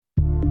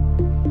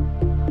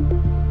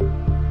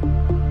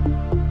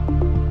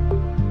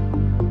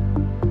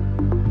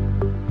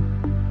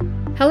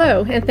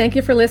Hello, and thank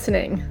you for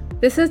listening.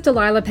 This is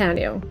Delilah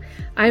Panio.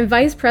 I'm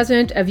Vice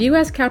President of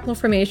U.S. Capital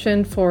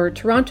Formation for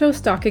Toronto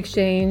Stock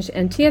Exchange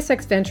and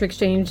TSX Venture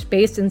Exchange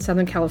based in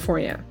Southern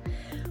California.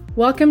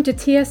 Welcome to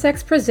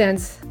TSX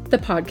Presents, the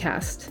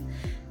podcast.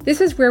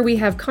 This is where we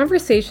have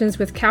conversations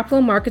with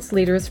capital markets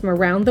leaders from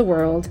around the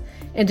world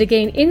and to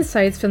gain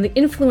insights from the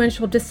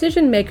influential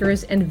decision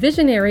makers and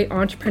visionary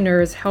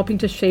entrepreneurs helping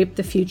to shape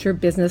the future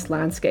business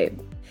landscape.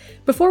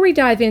 Before we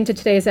dive into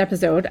today's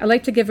episode, I'd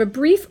like to give a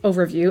brief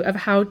overview of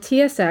how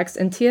TSX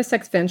and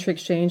TSX Venture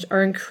Exchange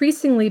are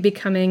increasingly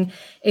becoming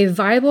a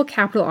viable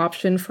capital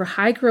option for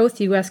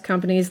high-growth U.S.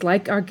 companies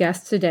like our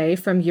guest today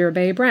from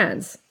Yerbaé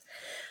Brands.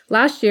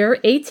 Last year,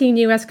 18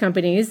 U.S.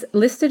 companies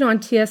listed on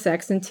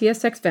TSX and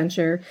TSX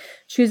Venture,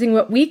 choosing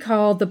what we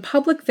call the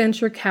public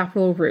venture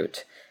capital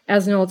route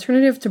as an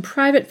alternative to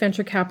private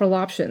venture capital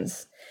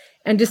options.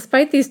 And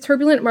despite these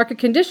turbulent market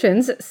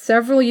conditions,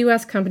 several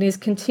U.S. companies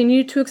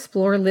continue to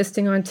explore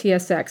listing on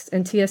TSX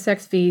and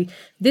TSXV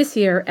this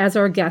year, as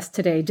our guest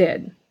today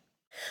did.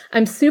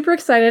 I'm super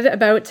excited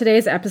about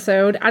today's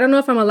episode. I don't know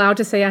if I'm allowed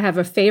to say I have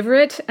a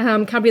favorite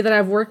company that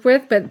I've worked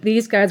with, but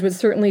these guys would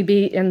certainly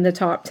be in the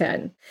top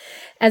 10.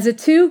 As the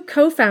two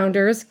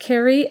co-founders,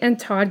 Carrie and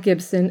Todd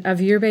Gibson of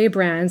Yerbaé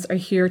Brands, are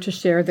here to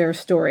share their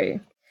story.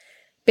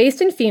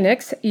 Based in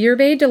Phoenix,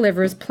 Yerbaé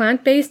delivers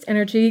plant-based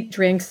energy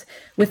drinks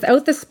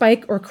without the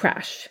spike or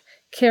crash.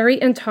 Carrie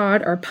and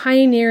Todd are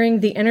pioneering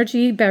the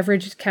energy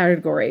beverage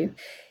category.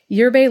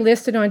 Yerbaé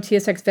listed on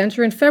TSX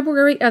Venture in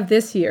February of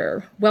this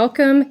year.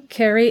 Welcome,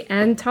 Carrie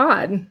and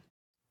Todd.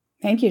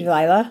 Thank you,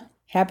 Delilah.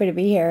 Happy to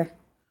be here.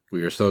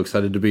 We are so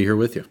excited to be here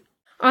with you.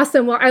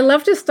 Awesome. Well, I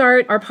love to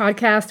start our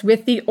podcast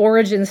with the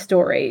origin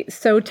story.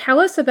 So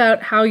tell us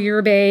about how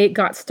Yerbaé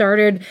got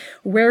started,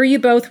 where you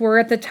both were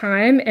at the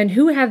time, and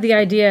who had the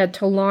idea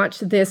to launch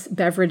this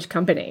beverage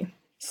company.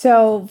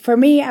 So for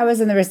me, I was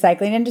in the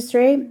recycling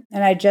industry,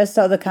 and I just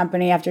sold the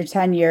company after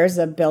 10 years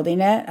of building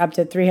it, up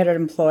to 300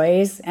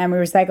 employees, and we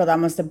recycled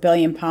almost 1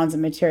 billion pounds of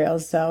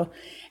materials. So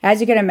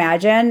as you can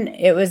imagine,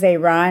 it was a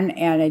run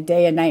and a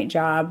day and night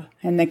job,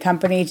 and the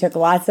company took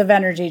lots of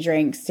energy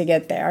drinks to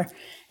get there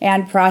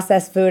and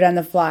processed food on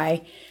the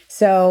fly.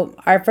 So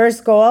our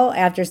first goal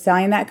after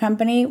selling that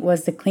company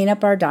was to clean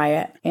up our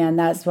diet, and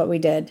that's what we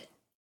did.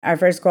 Our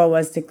first goal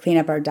was to clean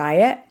up our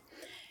diet.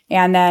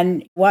 And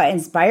then what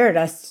inspired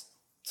us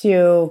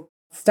to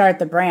start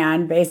the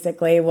brand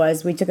basically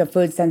was we took a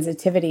food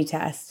sensitivity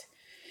test.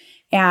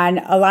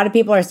 And a lot of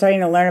people are starting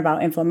to learn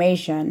about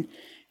inflammation.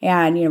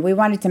 And we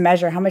wanted to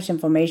measure how much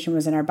inflammation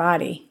was in our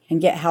body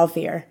and get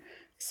healthier.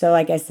 So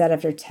like I said,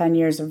 after 10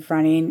 years of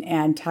running,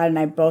 and Todd and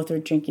I both were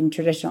drinking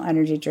traditional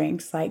energy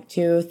drinks, like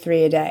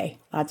 2-3 a day,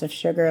 lots of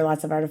sugar,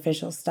 lots of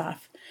artificial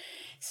stuff.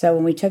 So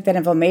when we took that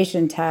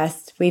inflammation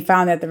test, we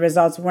found that the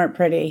results weren't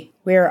pretty.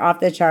 We were off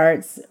the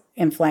charts,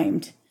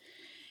 inflamed.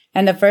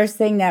 And the first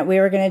thing that we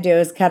were going to do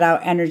is cut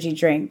out energy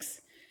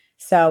drinks.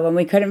 So when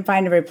we couldn't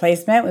find a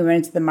replacement, we went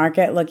into the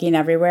market looking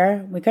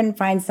everywhere. We couldn't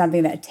find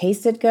something that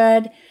tasted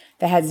good,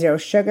 that had 0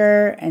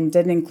 sugar, and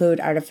didn't include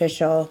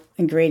artificial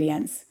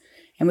ingredients.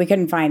 And we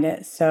couldn't find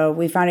it. So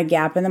we found a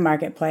gap in the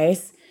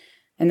marketplace.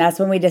 And that's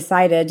when we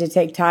decided to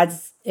take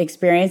Todd's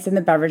experience in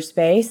the beverage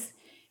space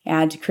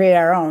and to create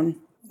our own,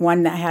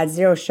 one that had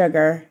 0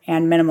 sugar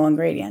and minimal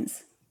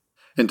ingredients.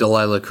 And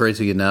Delilah,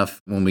 crazy enough,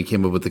 when we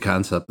came up with the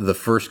concept, the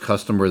first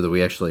customer that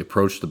we actually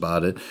approached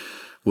about it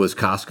was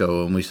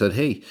Costco. And we said,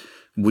 hey,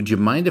 would you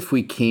mind if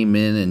we came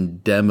in and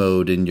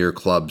demoed in your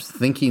clubs,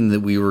 thinking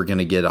that we were going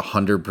to get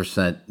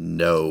 100%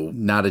 no,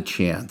 not a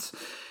chance?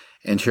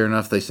 And sure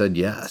enough, they said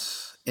yes.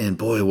 And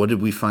boy, what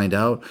did we find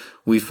out?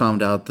 We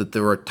found out that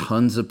there were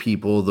tons of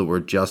people that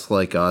were just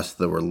like us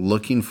that were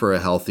looking for a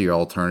healthier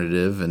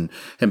alternative. And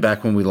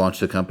back when we launched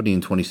the company in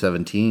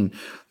 2017,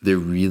 there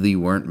really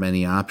weren't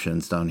many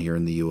options down here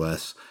in the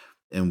U.S.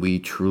 And we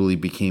truly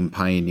became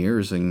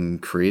pioneers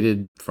and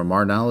created, from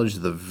our knowledge,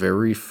 the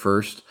very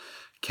first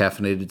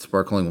caffeinated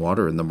sparkling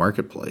water in the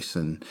marketplace.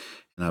 And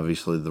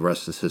obviously the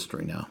rest is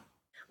history now.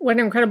 What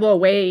an incredible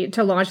way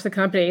to launch the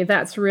company.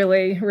 That's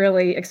really,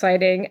 really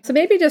exciting. So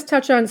maybe just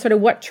touch on sort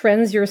of what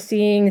trends you're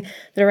seeing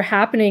that are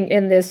happening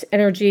in this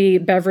energy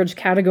beverage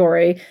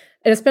category,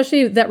 and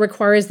especially that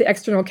requires the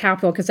external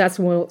capital, because that's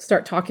when we'll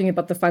start talking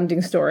about the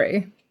funding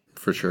story.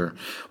 For sure.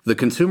 The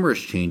consumer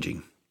is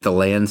changing. The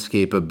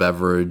landscape of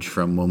beverage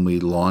from when we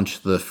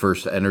launched the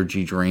first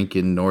energy drink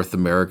in North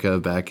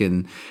America back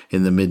in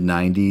the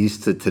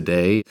mid-90s to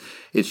today,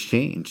 it's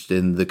changed.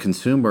 And the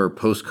consumer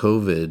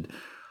post-COVID,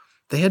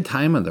 they had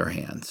time on their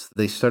hands.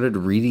 They started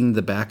reading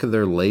the back of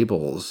their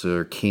labels,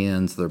 their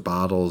cans, their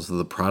bottles,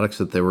 the products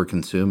that they were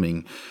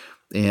consuming.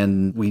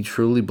 And we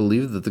truly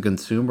believe that the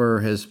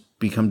consumer has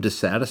become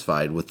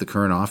dissatisfied with the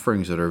current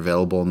offerings that are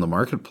available in the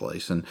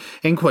marketplace. And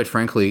quite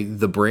frankly,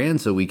 the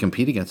brands that we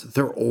compete against,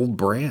 they're old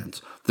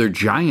brands. They're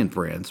giant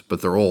brands,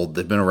 but they're old.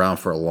 They've been around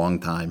for a long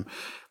time.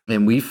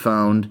 And we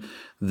found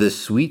the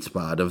sweet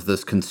spot of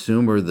this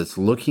consumer that's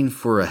looking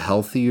for a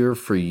healthier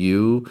for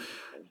you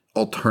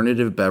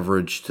alternative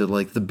beverage to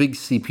like the big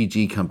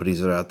CPG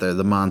companies that are out there,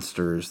 the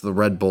Monsters, the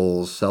Red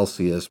Bulls,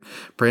 Celsius,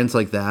 brands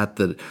like that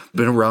that have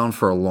been around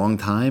for a long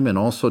time. And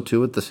also,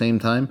 too, at the same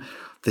time,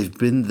 they've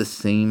been the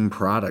same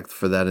product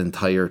for that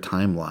entire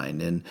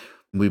timeline. And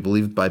we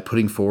believe by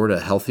putting forward a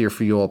healthier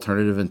for you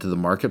alternative into the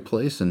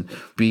marketplace and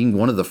being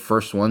one of the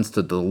first ones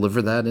to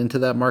deliver that into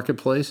that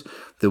marketplace,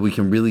 that we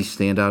can really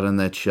stand out on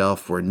that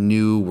shelf. We're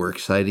new, we're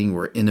exciting,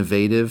 we're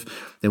innovative,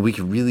 and we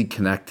can really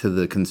connect to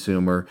the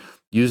consumer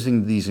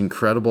using these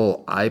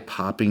incredible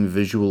eye-popping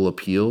visual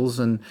appeals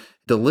and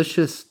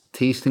delicious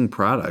tasting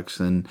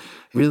products. And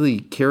really,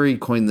 Carrie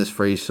coined this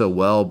phrase so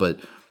well, but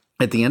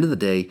at the end of the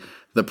day,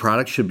 the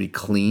product should be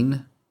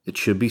clean, it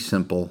should be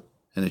simple,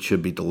 and it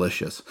should be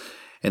delicious.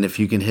 And if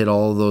you can hit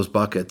all of those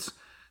buckets,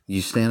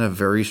 you stand a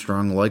very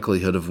strong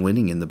likelihood of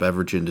winning in the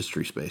beverage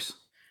industry space.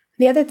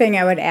 The other thing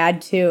I would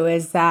add too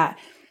is that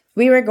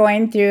we were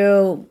going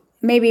through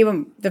maybe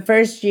the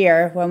first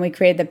year when we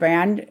created the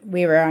brand,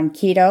 we were on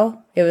keto.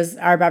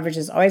 Our beverage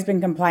has always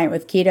been compliant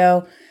with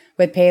keto,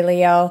 with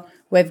paleo,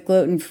 with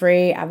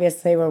gluten-free.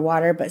 Obviously we're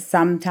water, but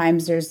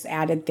sometimes there's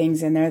added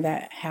things in there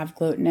that have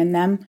gluten in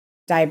them.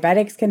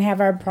 Diabetics can have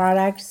our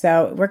product.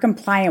 So we're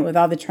compliant with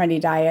all the trendy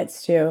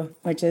diets too,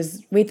 which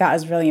we thought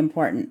was really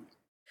important.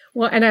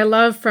 Well, and I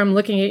love from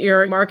looking at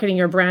your marketing,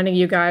 your branding,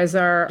 you guys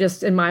are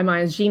just, in my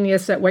mind,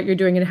 genius at what you're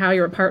doing and how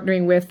you're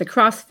partnering with the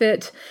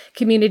CrossFit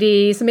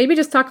community. So maybe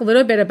just talk a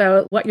little bit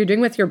about what you're doing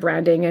with your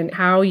branding and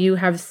how you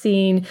have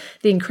seen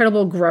the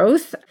incredible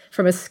growth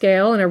from a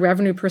scale and a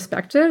revenue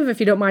perspective. If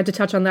you don't mind to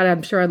touch on that,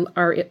 I'm sure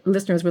our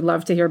listeners would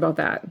love to hear about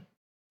that.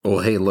 Well,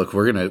 hey, look,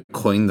 we're going to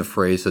coin the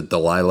phrase that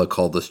Delilah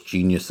called us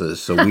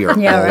geniuses. So we are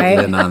Yeah, all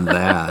right? in on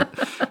that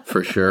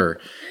for sure.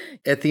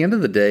 At the end of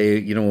the day,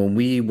 when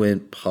we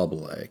went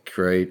public,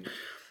 right,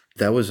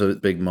 that was a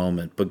big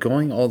moment. But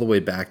going all the way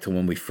back to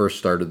when we first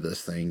started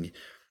this thing,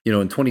 in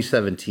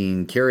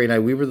 2017, Carrie and I,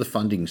 we were the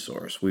funding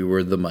source. We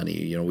were the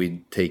money.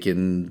 We'd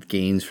taken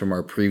gains from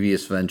our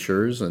previous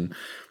ventures and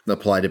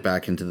applied it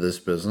back into this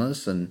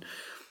business. And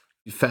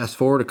fast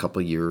forward a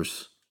couple of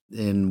years,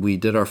 and we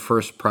did our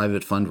first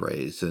private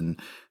fundraise. And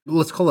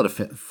let's call it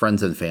a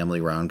friends and family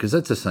round, because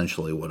that's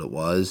essentially what it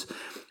was.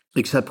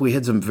 Except we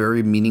had some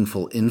very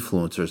meaningful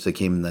influencers that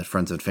came in that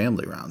friends and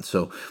family round.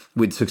 So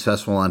we had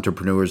successful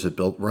entrepreneurs that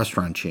built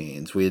restaurant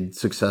chains. We had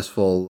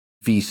successful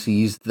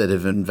VCs that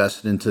have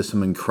invested into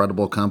some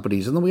incredible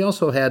companies. And then we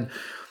also had,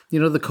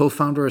 the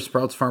co-founder of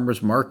Sprouts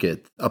Farmers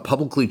Market, a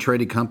publicly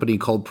traded company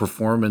called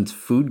Performance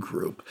Food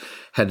Group,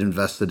 had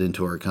invested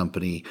into our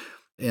company.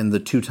 And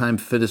the two-time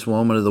fittest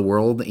woman of the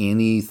world,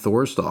 Annie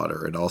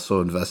Thorsdottir, had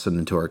also invested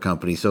into our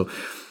company. So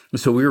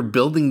we were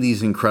building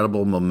these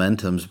incredible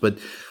momentums. But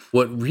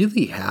what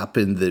really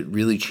happened that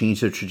really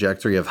changed the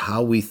trajectory of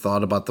how we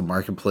thought about the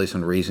marketplace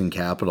and raising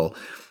capital,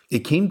 it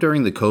came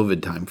during the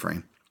COVID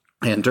timeframe.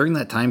 And during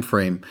that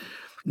timeframe,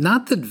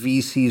 not that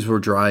VCs were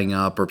drying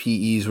up or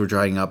PEs were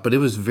drying up, but it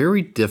was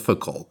very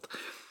difficult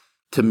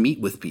to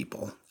meet with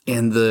people.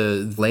 And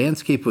the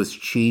landscape was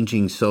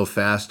changing so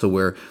fast to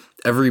where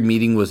every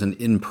meeting was an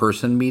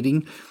in-person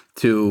meeting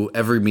to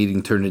every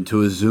meeting turned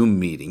into a Zoom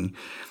meeting.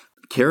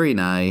 Carrie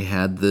and I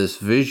had this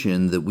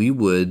vision that we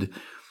would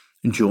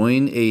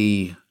join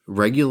a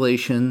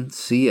Regulation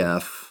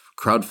CF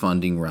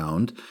crowdfunding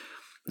round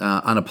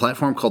on a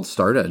platform called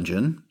Start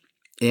Engine.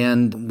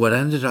 And what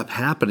ended up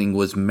happening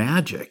was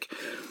magic.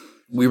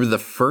 We were the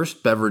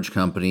first beverage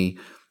company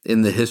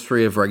in the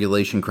history of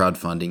regulation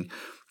crowdfunding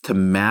to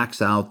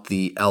max out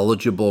the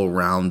eligible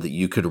round that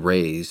you could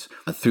raise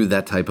through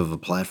that type of a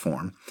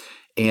platform.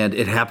 And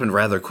it happened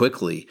rather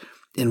quickly.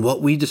 And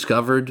what we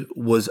discovered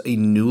was a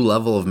new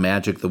level of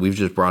magic that we've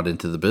just brought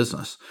into the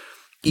business.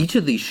 Each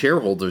of these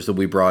shareholders that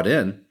we brought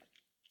in,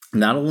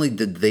 not only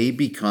did they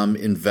become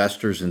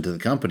investors into the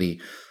company,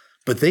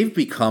 but they've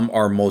become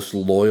our most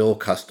loyal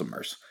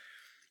customers.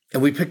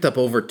 And we picked up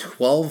over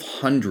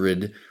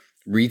 1,200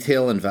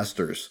 retail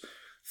investors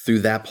through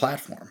that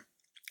platform.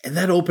 And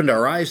that opened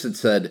our eyes and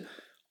said,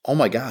 oh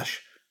my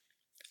gosh,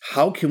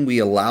 how can we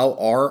allow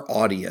our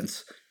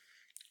audience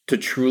to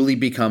truly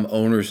become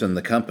owners in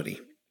the company?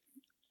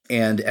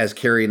 And as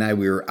Carrie and I,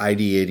 we were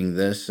ideating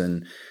this,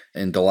 and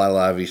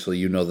Delilah, obviously,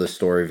 you know this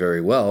story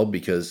very well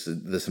because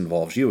this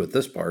involves you at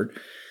this part.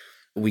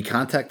 We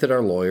contacted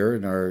our lawyer,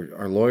 and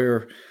our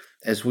lawyer,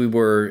 as we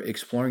were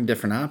exploring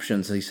different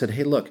options, he said,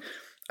 hey, look,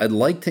 I'd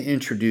like to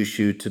introduce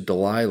you to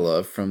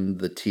Delilah from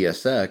the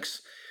TSX,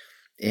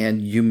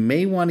 and you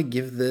may want to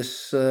give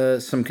this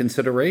some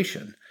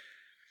consideration.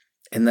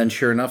 And then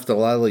sure enough,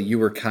 Delilah, you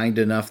were kind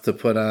enough to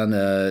put on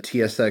a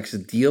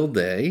TSX deal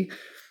day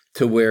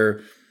to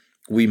where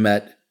we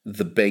met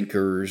the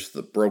bankers,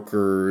 the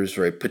brokers,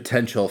 right,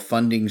 potential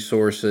funding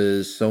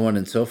sources, so on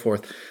and so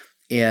forth.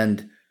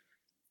 And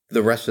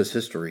the rest is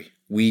history.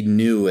 We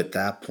knew at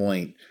that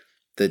point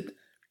that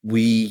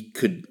we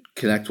could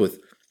connect with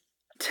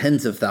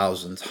tens of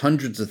thousands,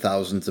 hundreds of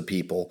thousands of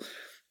people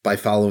by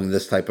following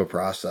this type of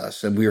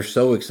process. And we were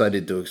so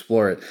excited to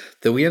explore it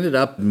that we ended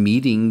up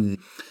meeting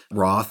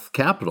Roth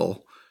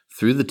Capital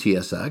through the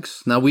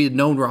TSX. Now, we had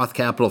known Roth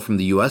Capital from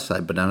the U.S.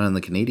 side, but not on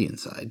the Canadian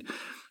side.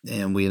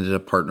 And we ended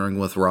up partnering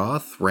with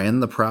Roth,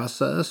 ran the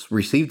process,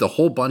 received a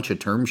whole bunch of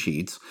term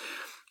sheets,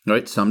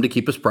 right? Some to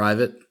keep us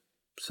private,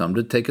 some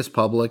to take us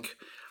public.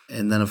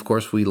 And then, of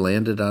course, we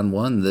landed on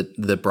one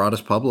that brought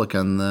us public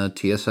on the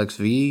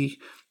TSXV,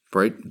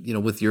 right?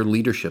 With your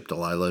leadership,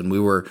 Delilah. And we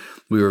were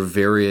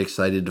very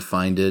excited to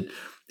find it.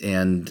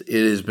 And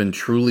it has been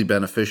truly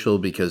beneficial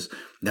because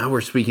now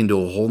we're speaking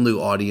to a whole new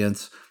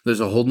audience. There's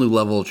a whole new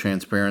level of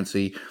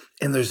transparency,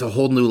 and there's a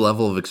whole new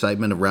level of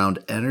excitement around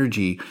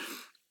energy.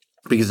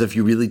 Because if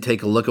you really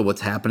take a look at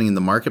what's happening in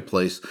the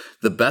marketplace,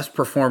 the best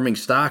performing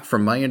stock,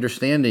 from my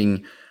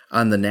understanding,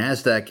 on the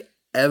NASDAQ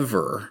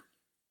ever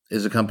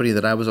is a company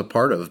that I was a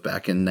part of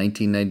back in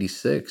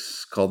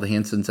 1996 called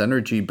Hanson's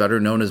Energy,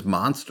 better known as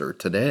Monster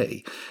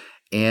today.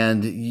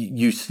 And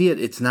you see it.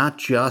 It's not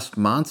just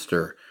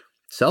Monster.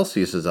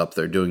 Celsius is up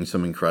there doing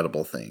some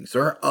incredible things.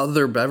 There are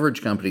other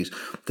beverage companies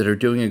that are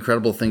doing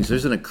incredible things.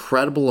 There's an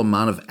incredible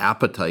amount of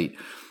appetite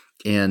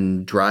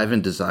and drive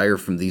and desire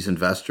from these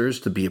investors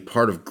to be a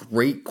part of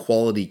great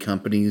quality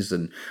companies.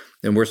 And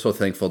we're so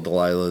thankful,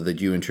 Delilah, that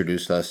you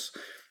introduced us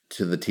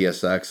to the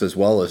TSX as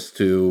well as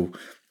to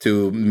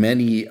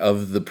many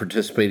of the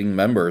participating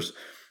members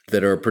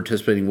that are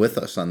participating with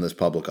us on this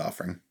public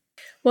offering.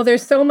 Well,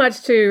 there's so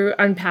much to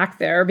unpack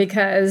there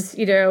because,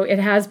 it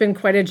has been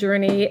quite a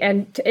journey,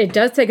 and it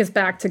does take us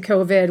back to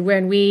COVID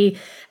when we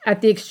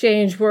at the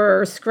exchange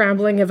were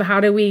scrambling of how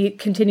do we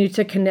continue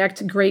to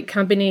connect great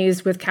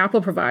companies with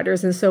capital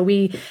providers. And so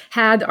we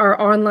had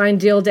our online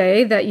deal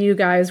day that you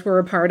guys were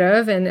a part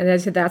of. And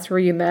as I said, that's where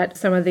you met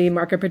some of the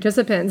market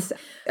participants.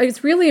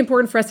 It's really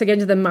important for us to get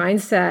into the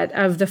mindset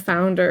of the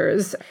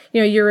founders.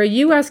 You're a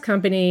US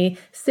company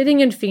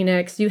sitting in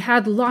Phoenix. You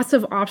had lots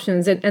of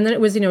options. And then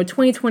it was,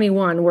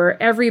 2021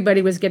 where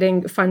everybody was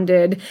getting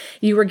funded.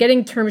 You were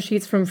getting term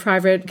sheets from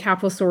private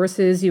capital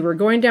sources. You were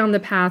going down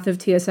the path of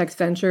TSX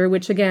Venture,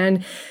 which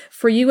again,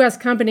 for U.S.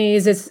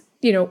 companies, it's,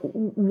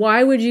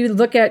 why would you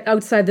look at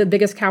outside the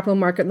biggest capital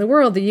market in the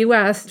world, the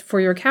U.S., for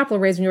your capital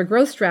raise and your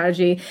growth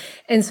strategy?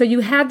 And so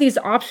you had these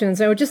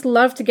options. I would just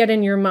love to get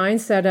in your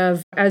mindset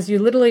of, as you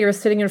literally are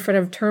sitting in front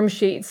of term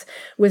sheets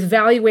with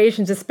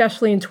valuations,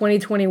 especially in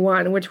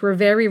 2021, which were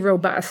very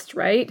robust,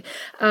 right?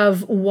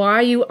 Of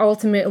why you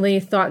ultimately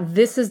thought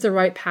this is the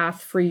right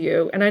path for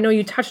you. And I know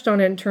you touched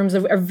on it in terms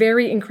of a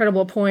very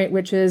incredible point,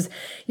 which is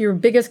your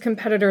biggest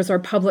competitors are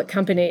public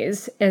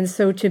companies. And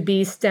so to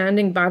be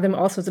standing by them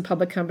also as a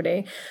public company.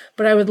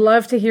 But I would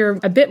love to hear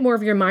a bit more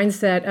of your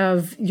mindset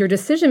of your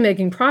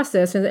decision-making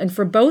process. And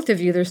for both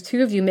of you, there's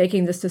two of you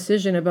making this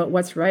decision about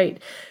what's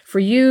right for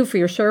you, for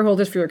your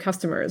shareholders, for your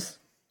customers.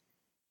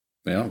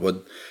 Yeah,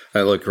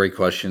 great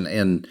question.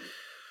 And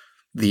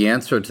the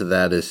answer to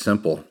that is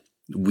simple.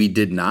 We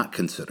did not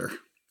consider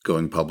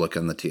going public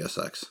on the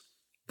TSX.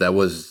 It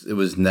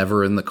was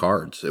never in the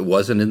cards. It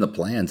wasn't in the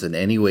plans in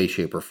any way,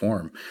 shape, or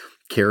form.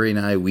 Carrie and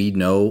I, we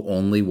know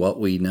only what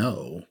we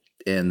know.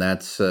 And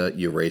that's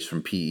you raise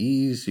from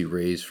PEs, you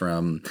raise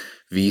from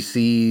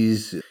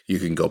VCs, you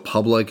can go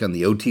public on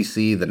the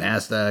OTC, the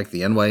NASDAQ,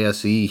 the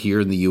NYSE here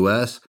in the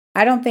US.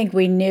 I don't think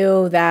we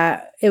knew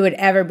that it would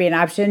ever be an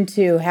option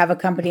to have a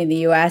company in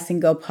the US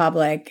and go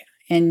public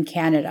in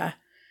Canada.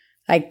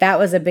 Like that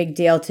was a big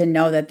deal to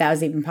know that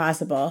was even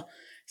possible.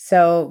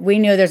 So we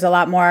knew there's a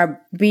lot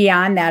more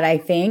beyond that, I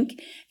think.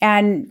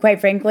 And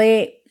quite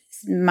frankly,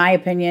 my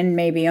opinion,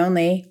 maybe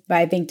only, but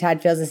I think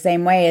Todd feels the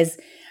same way, is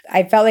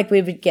I felt like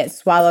we would get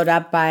swallowed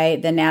up by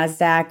the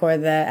NASDAQ or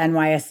the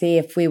NYSE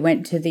if we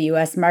went to the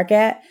US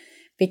market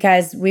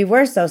because we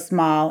were so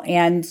small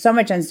and so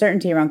much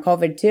uncertainty around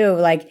COVID too.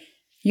 Like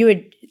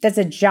that's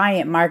a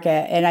giant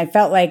market. And I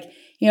felt like,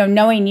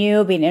 knowing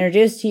you, being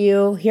introduced to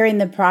you, hearing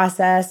the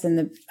process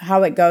and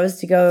how it goes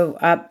to go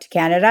up to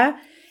Canada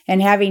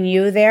and having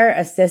you there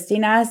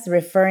assisting us,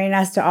 referring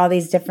us to all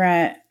these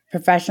different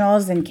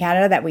professionals in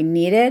Canada that we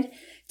needed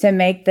to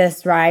make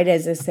this ride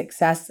as a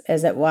success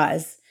as it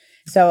was.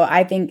 So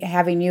I think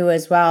having you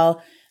as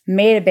well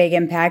made a big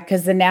impact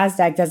because the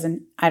NASDAQ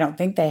I don't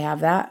think they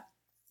have that.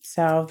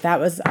 So that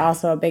was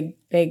also a big,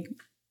 big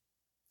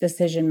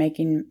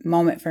decision-making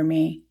moment for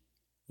me.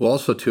 Well,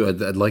 also too,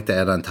 I'd like to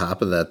add on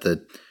top of that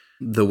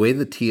the way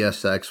the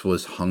TSX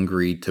was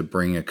hungry to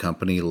bring a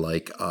company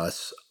like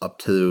us up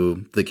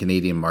to the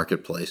Canadian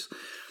marketplace,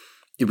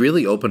 it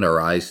really opened our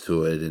eyes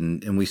to it.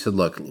 And we said,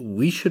 look,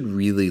 we should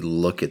really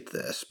look at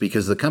this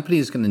because the company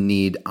is going to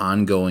need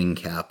ongoing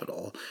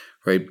capital.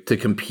 Right? To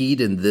compete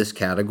in this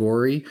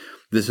category,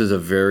 this is a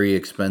very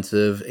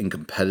expensive and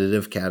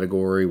competitive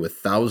category with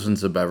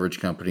thousands of beverage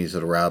companies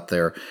that are out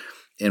there.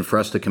 And for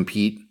us to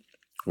compete,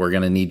 we're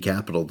going to need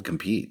capital to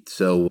compete.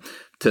 So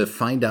to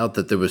find out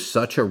that there was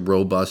such a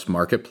robust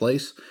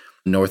marketplace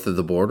north of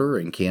the border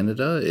in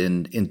Canada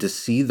and to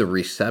see the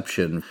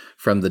reception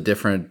from the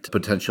different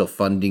potential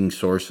funding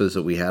sources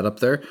that we had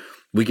up there,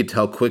 we could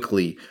tell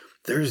quickly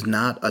there's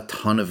not a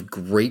ton of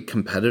great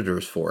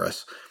competitors for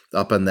us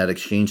up on that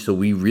exchange. So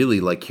we really,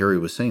 like Carrie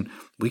was saying,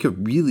 we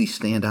could really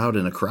stand out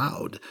in a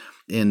crowd.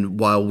 And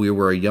while we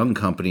were a young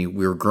company,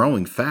 we were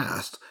growing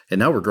fast, and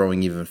now we're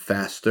growing even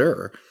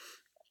faster.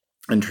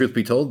 And truth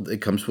be told, it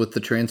comes with the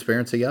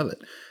transparency of it.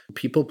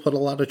 People put a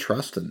lot of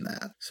trust in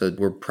that. So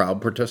we're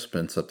proud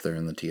participants up there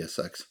in the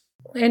TSX.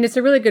 And it's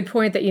a really good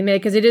point that you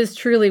make, because it is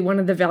truly one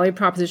of the value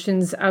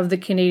propositions of the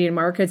Canadian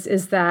markets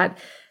is that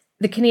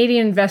the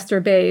Canadian investor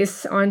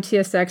base on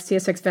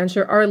TSX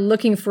Venture are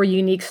looking for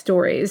unique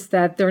stories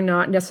that they're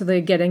not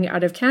necessarily getting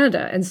out of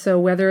Canada. And so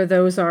whether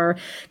those are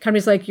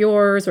companies like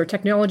yours or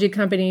technology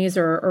companies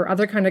or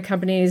other kind of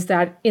companies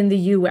that in the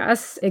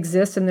US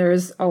exist, and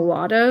there's a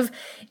lot of,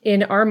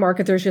 in our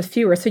market, there's just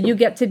fewer. So you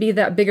get to be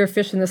that bigger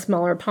fish in the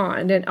smaller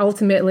pond and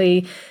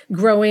ultimately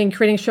growing,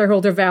 creating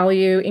shareholder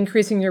value,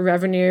 increasing your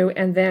revenue,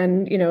 and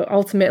then,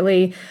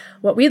 ultimately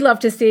what we'd love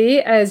to see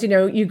is,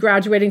 you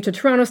graduating to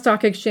Toronto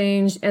Stock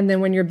Exchange, and then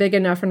when you're big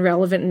enough and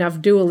relevant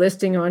enough, dual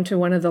listing onto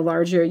one of the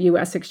larger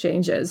US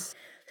exchanges.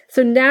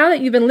 So now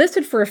that you've been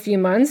listed for a few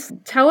months,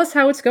 tell us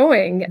how it's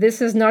going.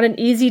 This is not an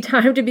easy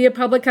time to be a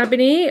public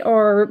company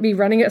or be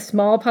running a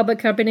small public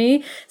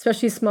company,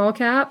 especially small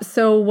cap.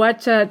 So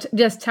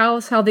just tell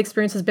us how the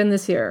experience has been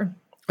this year.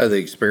 The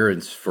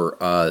experience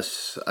for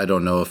us, I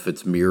don't know if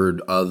it's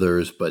mirrored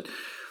others, but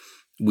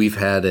we've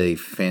had a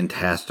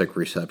fantastic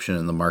reception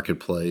in the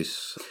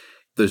marketplace.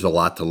 There's a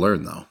lot to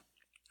learn, though,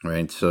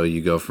 right? So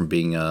you go from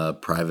being a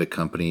private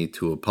company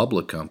to a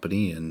public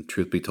company. And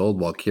truth be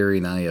told, while Carrie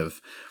and I have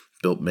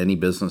built many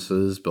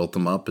businesses, built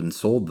them up and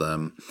sold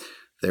them,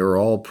 they were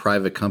all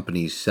private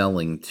companies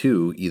selling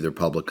to either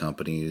public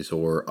companies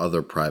or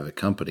other private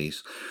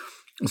companies.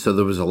 So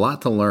there was a lot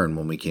to learn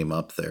when we came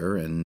up there.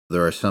 And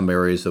there are some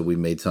areas that we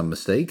made some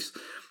mistakes.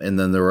 And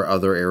then there were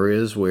other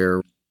areas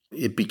where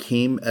it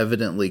became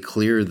evidently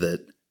clear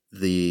that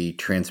the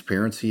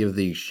transparency of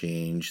the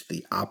exchange,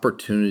 the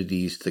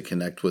opportunities to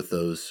connect with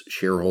those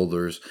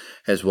shareholders,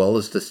 as well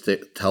as to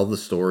tell the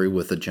story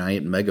with a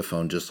giant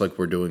megaphone, just like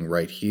we're doing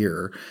right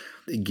here,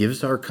 it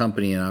gives our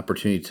company an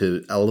opportunity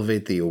to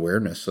elevate the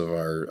awareness of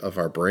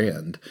our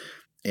brand.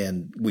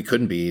 And we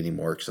couldn't be any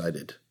more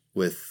excited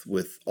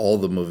with all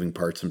the moving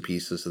parts and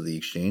pieces of the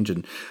exchange.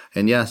 And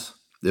yes,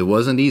 it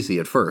wasn't easy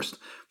at first,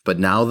 but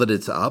now that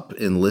it's up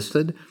and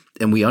listed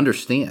and we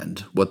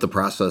understand what the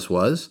process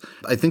was,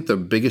 I think the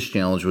biggest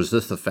challenge was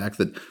just the fact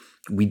that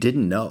we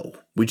didn't know.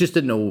 We just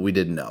didn't know what we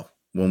didn't know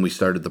when we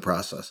started the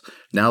process.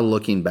 Now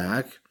looking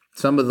back,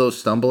 some of those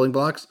stumbling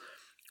blocks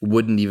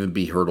wouldn't even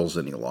be hurdles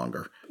any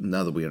longer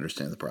now that we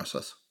understand the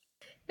process.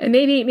 And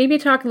maybe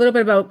talk a little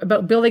bit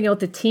about building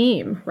out the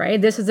team,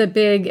 right? This is a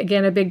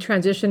big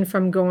transition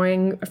from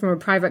going from a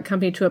private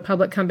company to a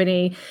public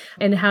company,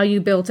 and how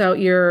you built out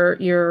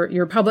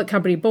your public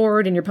company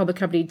board and your public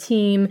company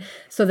team,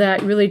 so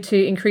that really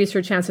to increase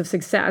your chance of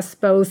success,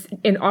 both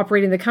in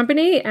operating the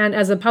company and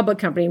as a public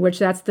company, which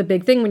that's the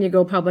big thing when you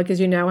go public, is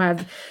you now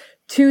have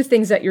two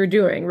things that you're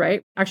doing,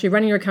 right? Actually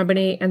running your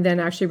company and then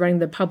actually running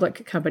the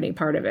public company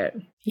part of it.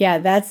 Yeah,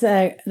 that's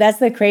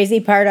the crazy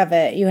part of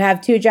it. You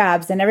have two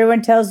jobs, and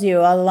everyone tells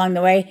you all along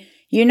the way,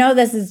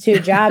 this is two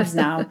jobs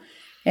now.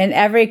 And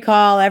every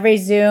call, every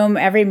Zoom,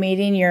 every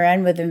meeting you're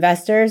in with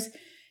investors,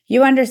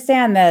 you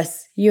understand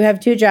this. You have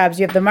two jobs.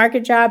 You have the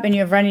market job and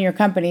you have running your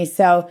company.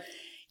 So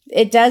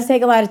it does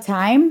take a lot of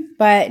time,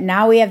 but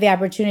now we have the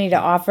opportunity to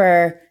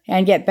offer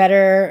and get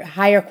better,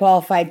 higher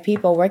qualified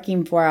people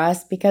working for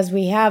us because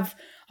we have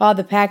all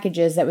the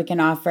packages that we can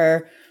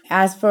offer.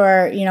 As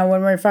for, when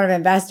we're in front of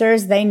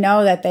investors, they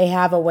know that they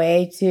have a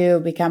way to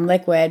become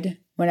liquid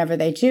whenever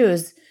they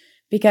choose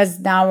because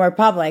now we're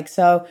public.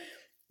 So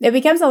it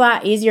becomes a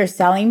lot easier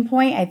selling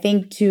point, I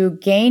think, to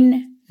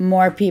gain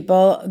more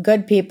people,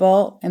 good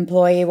people,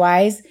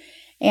 employee-wise,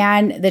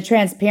 and the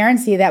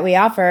transparency that we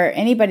offer.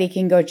 Anybody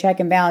can go check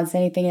and balance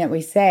anything that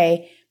we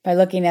say by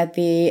looking at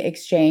the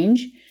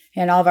exchange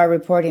and all of our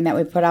reporting that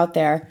we put out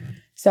there.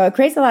 So it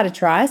creates a lot of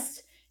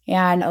trust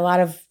and a lot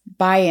of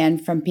buy-in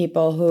from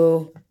people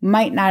who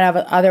might not have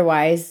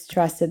otherwise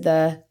trusted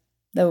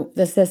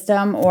the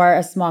system or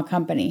a small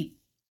company.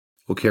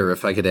 Well, Kara,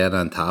 if I could add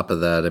on top of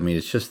that,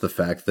 it's just the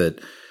fact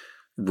that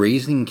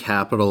raising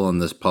capital in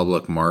this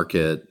public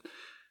market,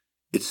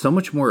 it's so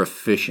much more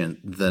efficient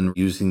than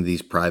using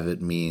these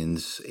private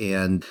means.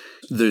 And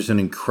there's an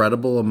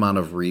incredible amount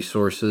of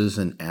resources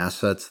and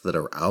assets that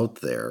are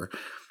out there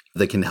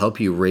that can help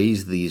you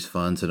raise these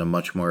funds in a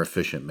much more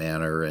efficient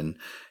manner. And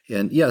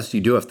yes, you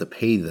do have to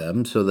pay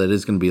them, so that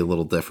is going to be a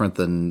little different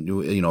than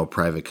a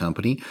private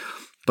company.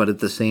 But at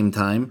the same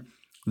time,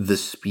 the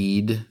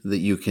speed that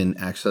you can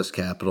access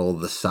capital,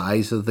 the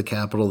size of the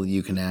capital that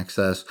you can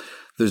access,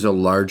 there's a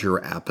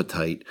larger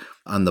appetite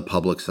on the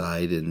public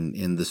side and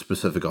in the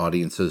specific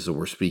audiences that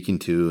we're speaking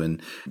to.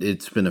 And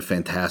it's been a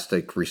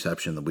fantastic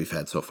reception that we've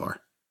had so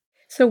far.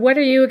 So what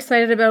are you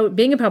excited about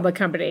being a public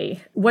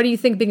company? What do you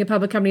think being a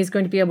public company is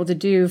going to be able to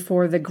do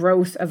for the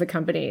growth of the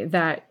company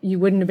that you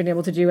wouldn't have been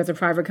able to do as a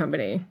private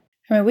company?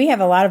 We have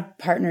a lot of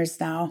partners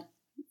now,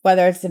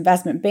 whether it's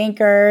investment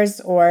bankers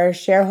or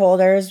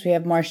shareholders. We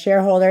have more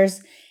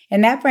shareholders.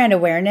 And that brand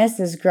awareness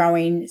is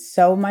growing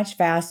so much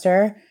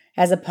faster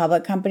as a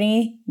public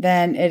company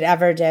than it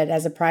ever did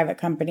as a private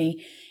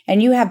company.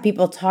 And you have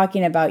people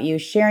talking about you,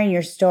 sharing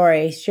your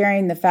story,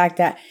 sharing the fact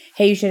that,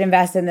 hey, you should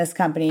invest in this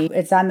company.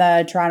 It's on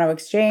the Toronto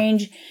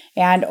Exchange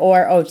and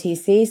or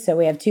OTC. So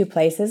we have 2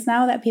 places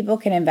now that people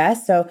can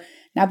invest. So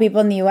now people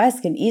in the US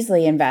can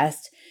easily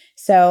invest.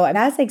 So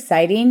that's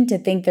exciting to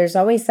think there's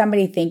always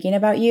somebody thinking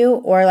about you,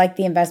 or like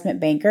the investment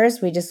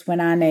bankers. We just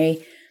went on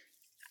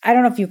I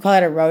don't know if you call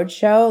it a road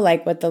show,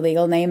 like what the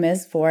legal name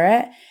is for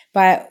it.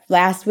 But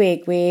last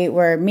week we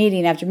were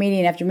meeting after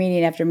meeting after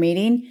meeting after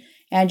meeting.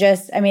 And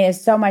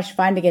it's so much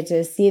fun to get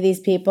to see these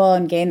people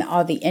and gain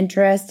all the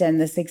interest and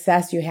the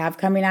success you have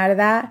coming out of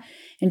that.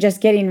 And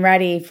just getting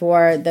ready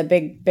for the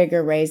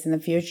bigger raise in the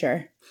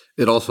future.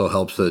 It also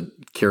helps that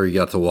Carrie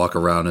got to walk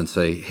around and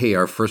say, hey,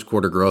 our first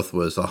quarter growth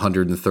was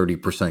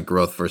 130%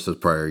 growth versus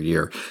prior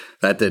year.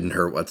 That didn't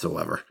hurt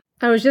whatsoever.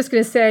 I was just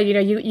going to say,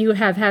 you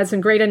have had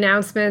some great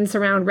announcements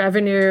around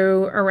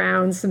revenue,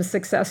 around some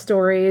success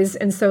stories.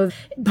 And so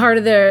part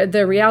of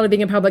the reality of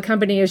being a public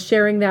company is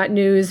sharing that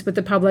news with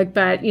the public,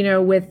 but,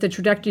 with the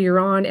trajectory you're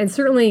on. And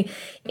certainly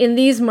in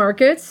these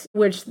markets,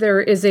 which there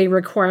is a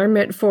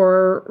requirement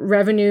for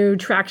revenue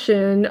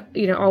traction,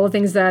 all the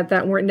things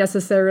that weren't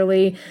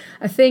necessarily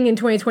a thing in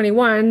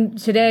 2021,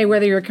 today,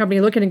 whether you're a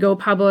company looking to go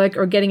public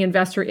or getting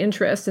investor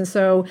interest. And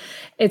so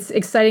it's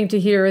exciting to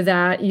hear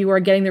that you are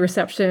getting the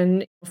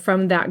reception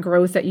from that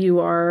growth that you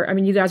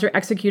guys are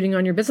executing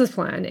on your business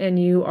plan and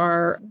you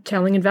are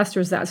telling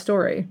investors that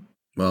story.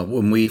 Well,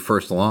 when we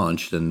first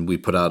launched and we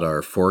put out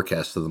our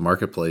forecast to the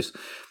marketplace,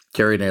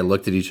 Carrie and I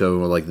looked at each other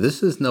and were like,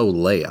 this is no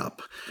layup,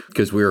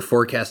 because we were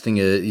forecasting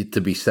it to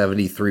be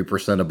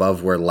 73%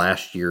 above where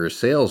last year's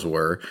sales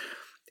were.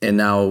 And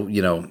now,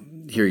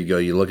 here you go.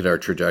 You look at our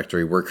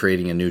trajectory. We're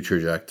creating a new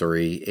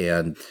trajectory,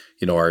 and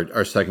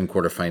our second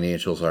quarter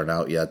financials aren't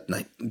out yet.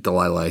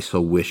 Delilah, I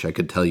so wish I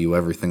could tell you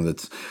everything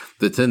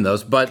that's in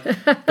those, but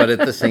at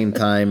the same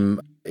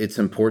time, it's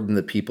important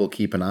that people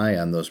keep an eye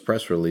on those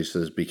press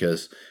releases,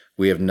 because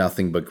we have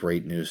nothing but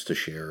great news to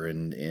share,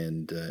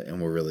 and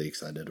we're really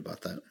excited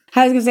about that.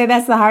 I was going to say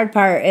that's the hard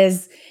part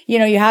is,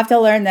 you have to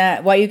learn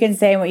that what you can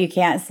say and what you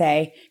can't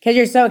say, because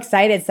you're so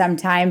excited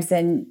sometimes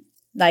and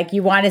like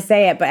you want to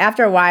say it, but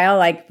after a while,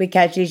 like we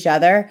catch each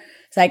other.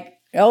 It's like,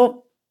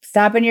 oh,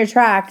 stop in your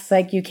tracks.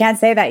 Like you can't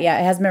say that yet.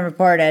 It hasn't been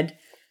reported,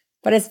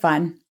 but it's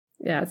fun.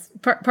 Yeah, it's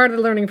part of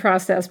the learning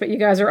process, but you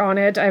guys are on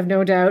it. I have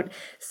no doubt.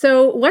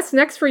 So what's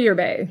next for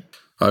Yerbaé?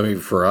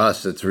 For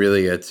us,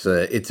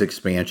 it's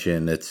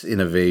expansion, it's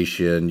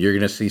innovation. You're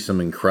going to see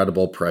some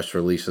incredible press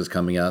releases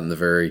coming out in the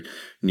very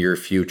near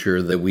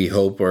future that we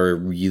hope are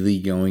really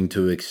going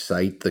to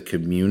excite the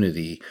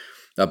community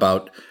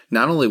about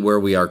not only where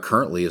we are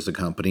currently as a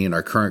company and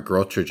our current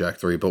growth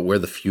trajectory, but where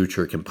the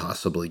future can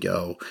possibly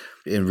go.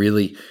 And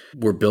really,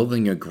 we're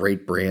building a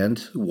great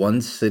brand,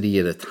 one city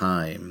at a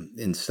time,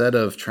 instead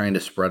of trying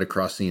to spread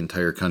across the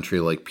entire country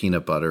like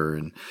peanut butter.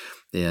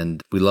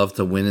 And we love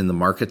to win in the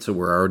markets that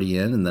we're already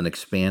in and then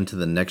expand to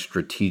the next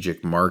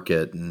strategic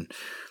market. And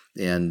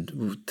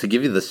to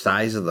give you the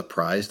size of the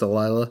prize,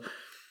 Delilah,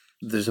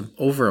 there's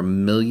over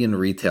 1 million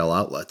retail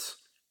outlets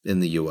in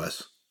the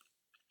U.S.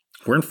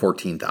 We're in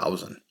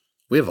 14,000.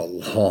 We have a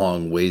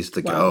long ways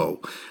to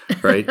go,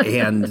 right?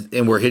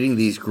 and we're hitting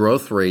these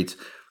growth rates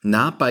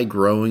not by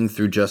growing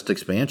through just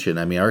expansion.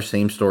 Our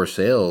same-store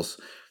sales,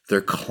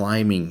 they're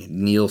climbing.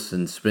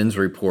 Nielsen Spins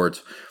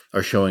reports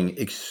are showing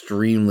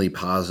extremely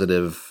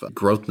positive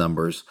growth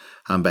numbers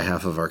on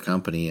behalf of our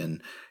company,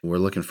 and we're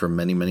looking for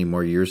many, many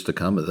more years to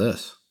come of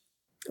this.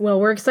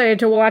 Well, we're excited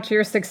to watch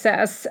your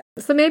success.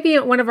 So maybe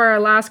one of our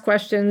last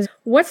questions,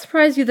 what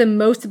surprised you the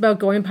most about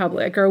going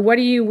public, or what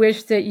do you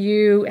wish that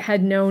you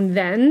had known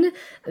then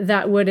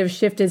that would have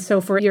shifted?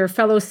 So for your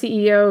fellow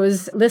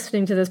CEOs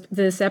listening to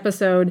this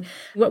episode,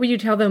 what would you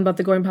tell them about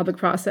the going public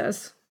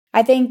process?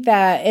 I think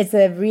that it's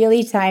a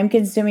really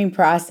time-consuming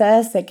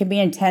process that can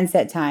be intense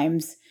at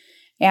times.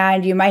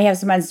 And you might have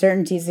some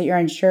uncertainties that you're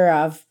unsure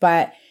of,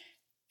 but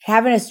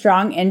having a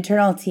strong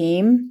internal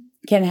team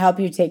can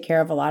help you take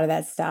care of a lot of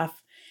that stuff.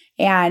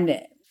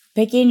 And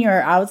picking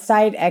your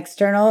outside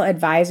external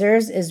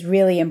advisors is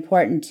really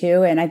important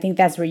too. And I think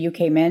that's where you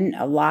came in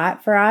a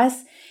lot for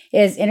us,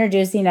 is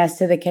introducing us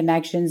to the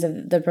connections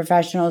of the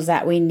professionals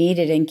that we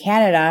needed in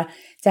Canada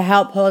to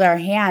help hold our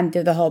hand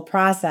through the whole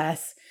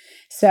process.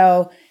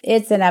 So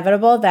it's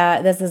inevitable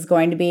that this is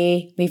going to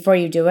be, before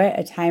you do it,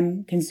 a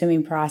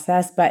time-consuming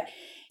process. But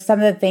some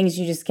of the things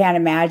you just can't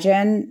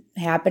imagine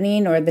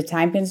happening, or the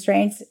time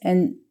constraints.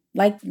 And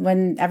like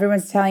when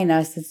everyone's telling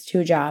us it's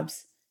 2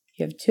 jobs.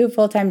 You have 2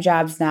 full-time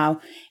jobs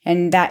now.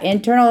 And that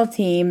internal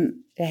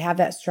team, to have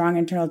that strong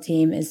internal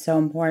team is so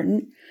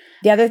important.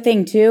 The other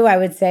thing too, I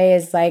would say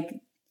is I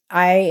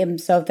am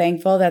so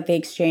thankful that the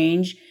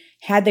Exchange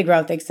had the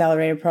Growth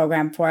Accelerator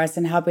program for us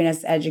and helping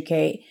us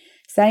educate,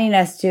 sending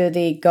us to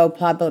the Go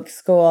Public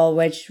School,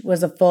 which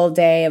was a full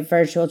day of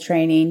virtual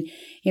training.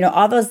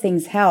 All those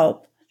things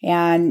help.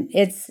 And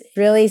it's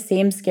really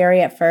seems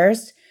scary at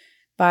first,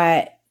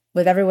 but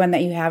with everyone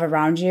that you have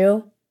around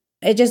you,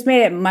 it just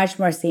made it much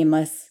more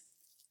seamless.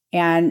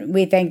 And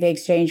we thank the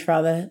exchange for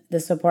all the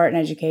support and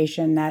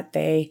education that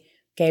they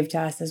gave to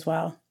us as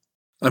well.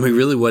 I mean,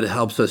 really what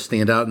helps us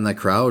stand out in that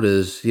crowd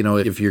is,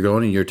 if you're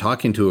going and you're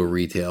talking to a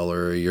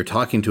retailer, or you're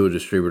talking to a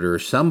distributor, or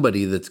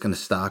somebody that's going to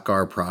stock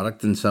our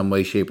product in some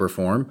way, shape, or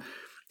form,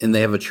 and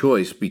they have a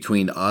choice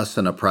between us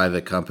and a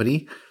private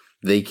company,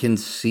 they can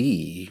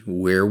see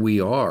where we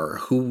are,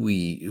 who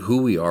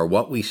we are,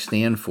 what we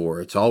stand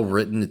for. It's all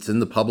written. It's in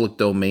the public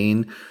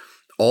domain.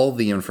 All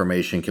the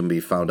information can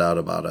be found out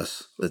about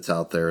us that's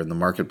out there in the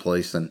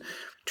marketplace. And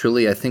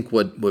truly, I think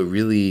what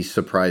really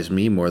surprised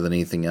me more than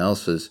anything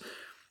else is,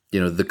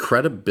 the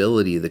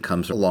credibility that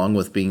comes along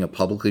with being a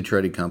publicly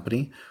traded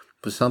company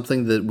was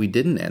something that we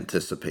didn't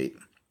anticipate.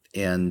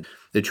 And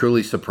it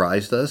truly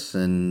surprised us,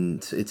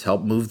 and it's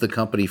helped move the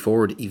company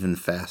forward even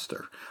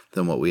faster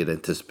than what we had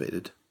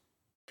anticipated.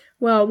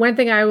 Well, one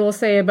thing I will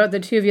say about the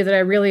two of you that I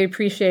really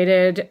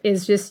appreciated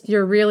is just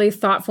your really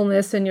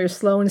thoughtfulness and your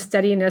slow and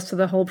steadiness to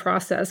the whole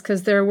process,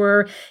 because there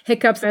were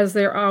hiccups, as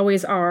there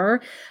always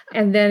are.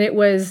 And then it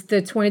was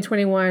the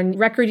 2021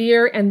 record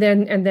year, and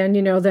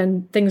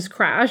then things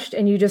crashed,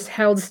 and you just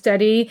held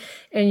steady,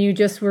 and you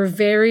just were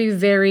very,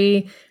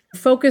 very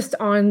focused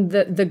on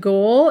the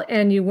goal,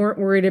 and you weren't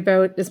worried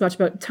about as much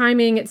about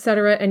timing, et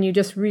cetera, and you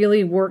just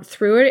really worked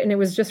through it. And it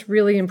was just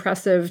really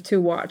impressive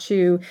to watch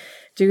you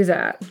do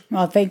that.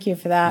 Well, thank you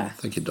for that. Yeah,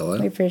 thank you,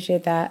 Delilah. We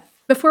appreciate that.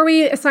 Before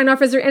we sign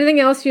off, is there anything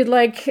else you'd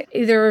like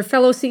either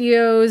fellow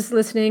CEOs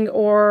listening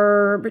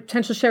or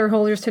potential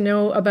shareholders to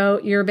know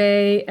about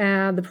Yerbaé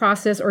and the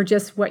process, or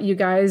just what you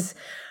guys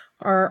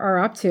are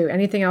up to?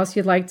 Anything else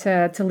you'd like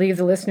to leave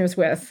the listeners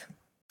with?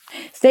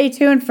 Stay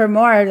tuned for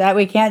more that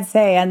we can't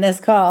say on this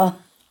call.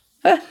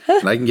 And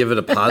I can give it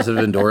a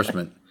positive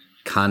endorsement.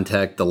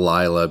 Contact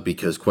Delilah,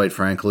 because quite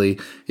frankly,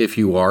 if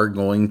you are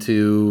going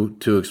to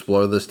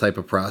explore this type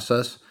of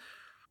process,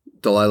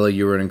 Delilah,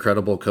 you were an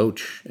incredible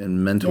coach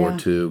and mentor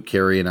to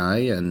Carrie and I,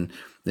 and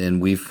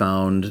we've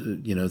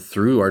found,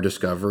 through our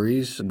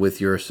discoveries with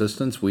your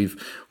assistance, we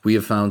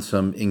have found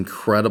some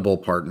incredible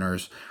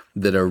partners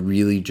that are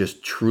really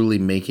just truly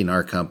making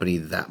our company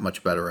that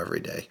much better every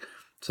day.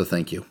 So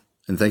thank you.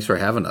 And thanks for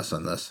having us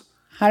on this.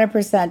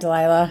 100%,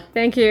 Delilah.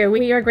 Thank you.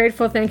 We are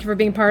grateful. Thank you for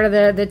being part of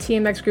the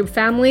TMX Group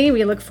family.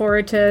 We look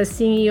forward to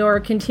seeing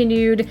your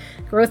continued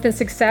growth and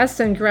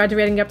success and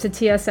graduating up to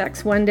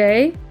TSX one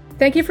day.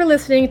 Thank you for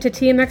listening to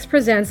TMX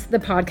Presents, the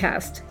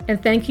podcast.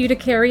 And thank you to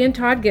Carrie and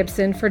Todd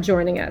Gibson for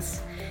joining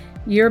us.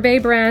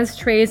 Yerbaé Brands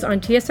trades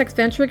on TSX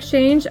Venture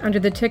Exchange under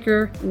the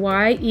ticker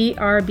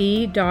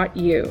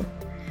YERB.U.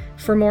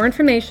 For more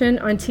information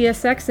on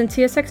TSX and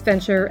TSX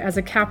Venture as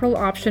a capital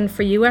option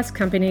for U.S.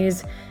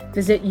 companies,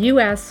 visit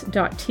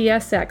us.tsx.com.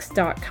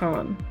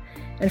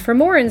 And for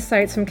more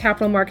insights from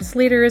capital markets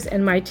leaders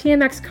and my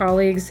TMX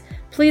colleagues,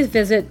 please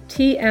visit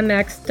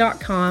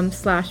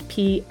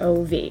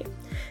tmx.com/POV.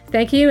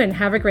 Thank you and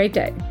have a great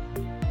day.